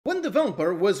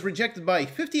developer was rejected by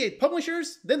 58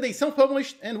 publishers, then they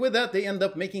self-published, and with that they end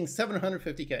up making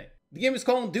 750k. The game is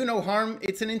called Do No Harm.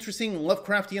 It's an interesting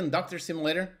Lovecraftian doctor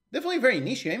simulator. Definitely a very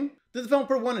niche game. The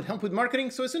developer wanted help with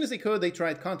marketing, so as soon as they could, they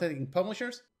tried contacting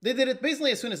publishers. They did it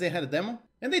basically as soon as they had a demo.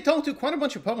 And they talked to quite a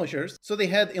bunch of publishers. So they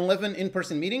had 11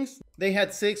 in-person meetings. They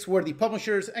had 6 where the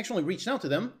publishers actually reached out to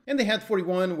them. And they had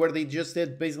 41 where they just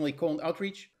did basically cold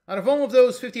outreach. Out of all of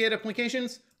those 58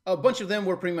 applications, a bunch of them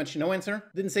were pretty much no answer.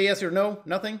 Didn't say yes or no,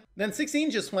 nothing. Then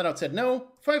 16 just flat out said no.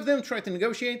 5 of them tried to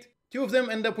negotiate. 2 of them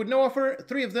end up with no offer,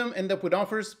 3 of them end up with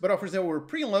offers, but offers that were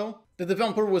pretty low. The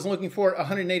developer was looking for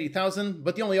 180,000,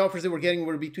 but the only offers they were getting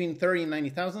were between 30 and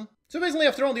 90,000. So basically,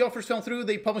 after all the offers fell through,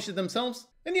 they published it themselves.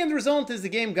 And the end result is the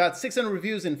game got 600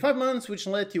 reviews in 5 months, which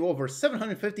led to over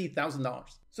 $750,000.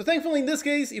 So thankfully in this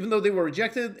case, even though they were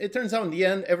rejected, it turns out in the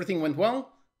end everything went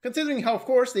well, considering how of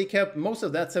course they kept most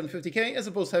of that 750k as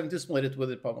opposed to having to split it with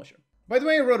the publisher. By the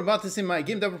way, I wrote about this in my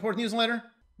Game Dev Report newsletter.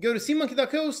 Go to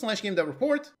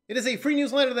cmonkey.co/GameDevReport. It is a free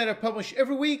newsletter that I publish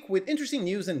every week with interesting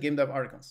news and game dev articles.